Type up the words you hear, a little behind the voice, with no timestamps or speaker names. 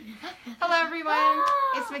everyone,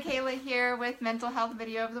 it's Michaela here with Mental Health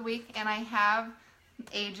Video of the Week, and I have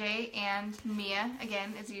AJ and Mia,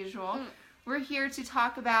 again, as usual. We're here to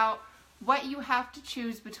talk about what you have to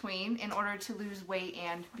choose between in order to lose weight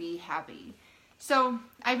and be happy. So,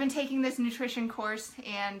 I've been taking this nutrition course,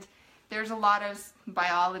 and there's a lot of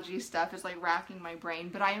biology stuff. It's like racking my brain,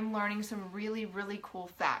 but I am learning some really, really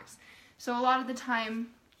cool facts. So a lot of the time,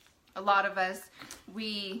 a lot of us,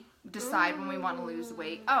 we decide when we want to lose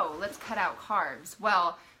weight, oh, let's cut out carbs.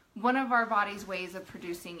 Well, one of our body's ways of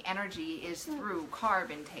producing energy is through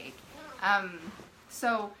carb intake.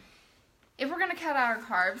 So if we're going to cut out our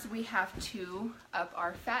carbs, we have to up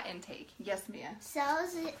our fat intake. Yes, Mia?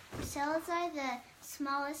 Cells are the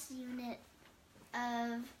smallest unit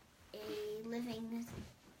of a living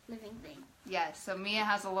thing. Yes, so Mia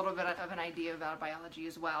has a little bit of an idea about biology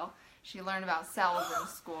as well. She learned about cells in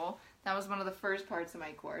school. That was one of the first parts of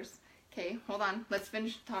my course. Okay, hold on. Let's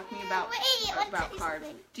finish talking about carbs.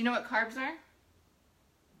 Do you know what carbs are?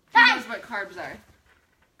 Who knows what carbs are?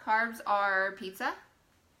 Carbs are pizza.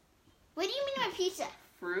 What do you mean by pizza?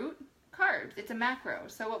 Fruit. Carbs. It's a macro.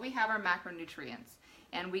 So what we have are macronutrients,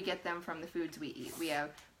 and we get them from the foods we eat. We have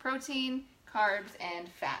protein, carbs, and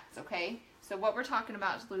fats, okay? So what we're talking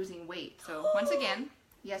about is losing weight. So once again,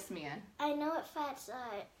 yes, Mia? I know what fats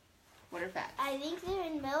are. What are fats? I think they're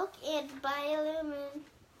in milk, and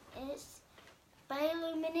bioluminescence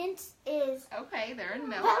is... Okay, they're in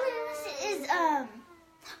milk. Bioluminescence is,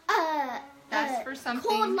 that's for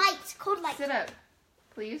something... Cold light. Sit up,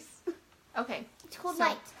 please. Okay. It's cold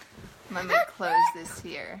light. Let me close this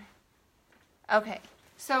here. Okay,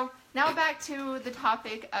 so now back to the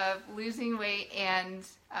topic of losing weight and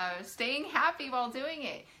staying happy while doing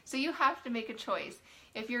it. So you have to make a choice.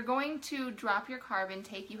 If you're going to drop your carb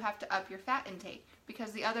intake, you have to up your fat intake,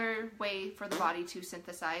 because the other way for the body to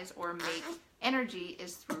synthesize or make energy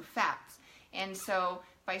is through fats. And so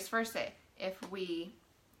vice versa, if we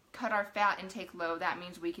cut our fat intake low, that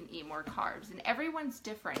means we can eat more carbs. And everyone's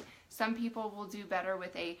different. Some people will do better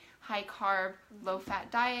with a high carb, low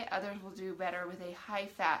fat diet. Others will do better with a high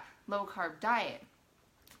fat, low carb diet.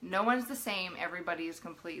 No one's the same. Everybody is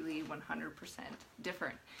completely 100%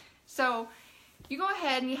 different. So you go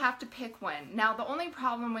ahead and you have to pick one. Now, the only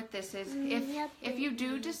problem with this is if you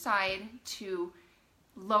do decide to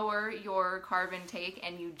lower your carb intake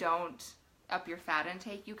and you don't up your fat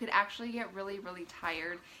intake, you could actually get really, really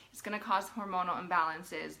tired. It's going to cause hormonal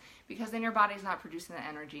imbalances because then your body's not producing the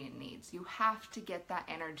energy it needs. You have to get that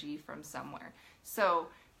energy from somewhere. So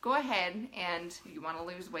go ahead, and you want to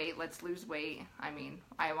lose weight, let's lose weight. I mean,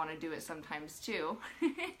 I want to do it sometimes too.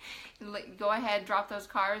 Go ahead, drop those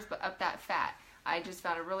carbs, but up that fat. I just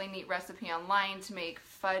found a really neat recipe online to make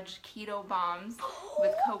fudge keto bombs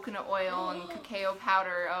with coconut oil and cacao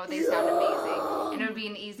powder. Oh, they sound amazing. And it would be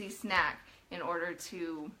an easy snack in order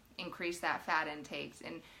to increase that fat intakes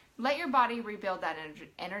and let your body rebuild that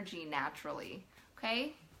energy naturally.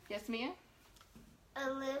 Okay? Yes, Mia? A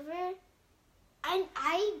liver. I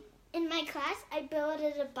in my class, I built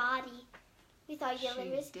a body. We thought your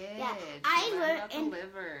livers. She did. Yeah, I learned about the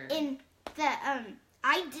liver.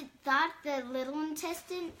 Thought the little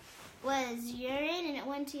intestine was urine and it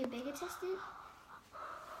went to your big intestine.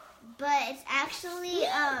 But it's actually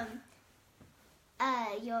your...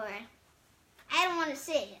 I don't want to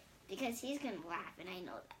say it because he's going to laugh and I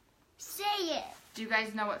know that. Say it! Do you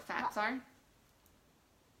guys know what fats are?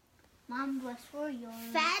 Mom, what's for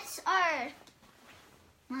urine? Fats are...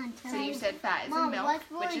 Mom, so you said fat is in milk,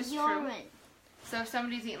 which is true. So if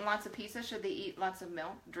somebody's eating lots of pizza, should they eat lots of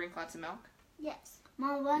milk, drink lots of milk? Yes.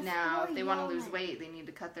 Mom, what's now, if they want to lose weight, they need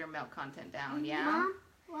to cut their milk content down, yeah? Mom,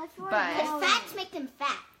 what's for but fats make them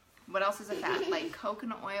fat. What else is a fat? Like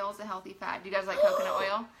coconut oil is a healthy fat. Do you guys like coconut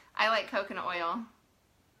oil? I like coconut oil.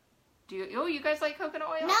 Do you? Oh, you guys like coconut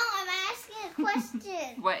oil? No, I'm asking a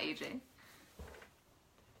question. What, AJ?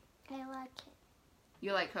 I like it.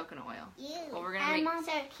 You like coconut oil? Ew. Well, we're gonna make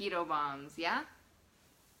keto bombs, yeah?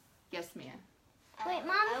 Yes, Mia. Wait,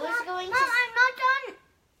 Mom, I'm not done.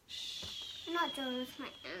 Shh. I'm not done with my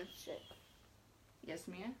answer. Yes,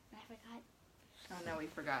 Mia? I forgot. Oh, no, we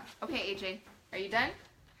forgot. Okay, AJ, are you done?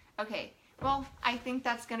 Okay, well, I think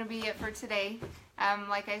that's going to be it for today.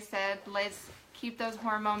 Like I said, let's keep those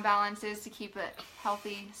hormone balances to keep a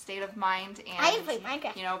healthy state of mind and,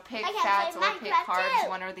 you know, pick fats or pick carbs,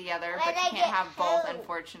 one or the other, but you can't have both,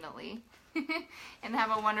 unfortunately. And have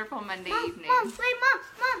a wonderful Monday evening. Mom, wait, Mom.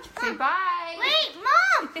 Say bye. Wait,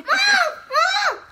 Mom. Mom.